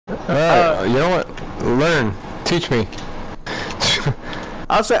Alright, you know what? Learn. Teach me.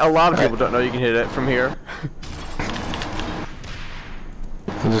 I'll say a lot of people don't know you can hit it from here.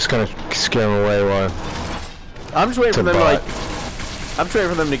 I'm just gonna scare them away while I'm just waiting for them to bot. I'm just waiting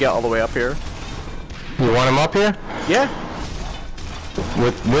for them to get all the way up here. You want them up here? Yeah.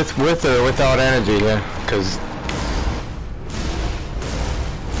 With or without energy, yeah. Cause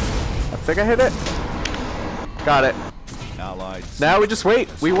I think I hit it. Got it. Allied. Now we just wait.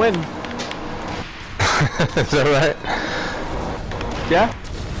 We win. is that right? Yeah.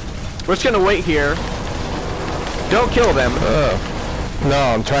 We're just gonna wait here. Don't kill them. No,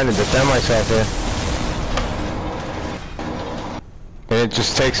 I'm trying to defend myself here. And it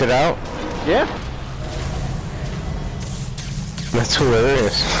just takes it out? Yeah. That's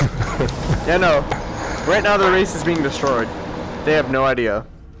hilarious. Yeah, no. Right now the race is being destroyed. They have no idea.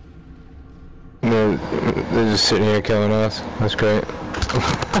 They're just sitting here killing us. That's great.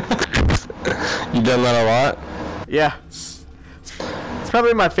 You done that a lot? Yeah. It's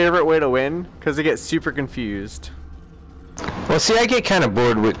probably my favorite way to win, because they get super confused. Well, see, I get kind of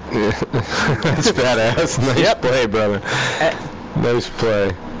bored with... That's badass. Nice play, brother. Nice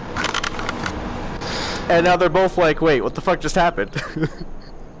play. And now they're both like, wait, what the fuck just happened?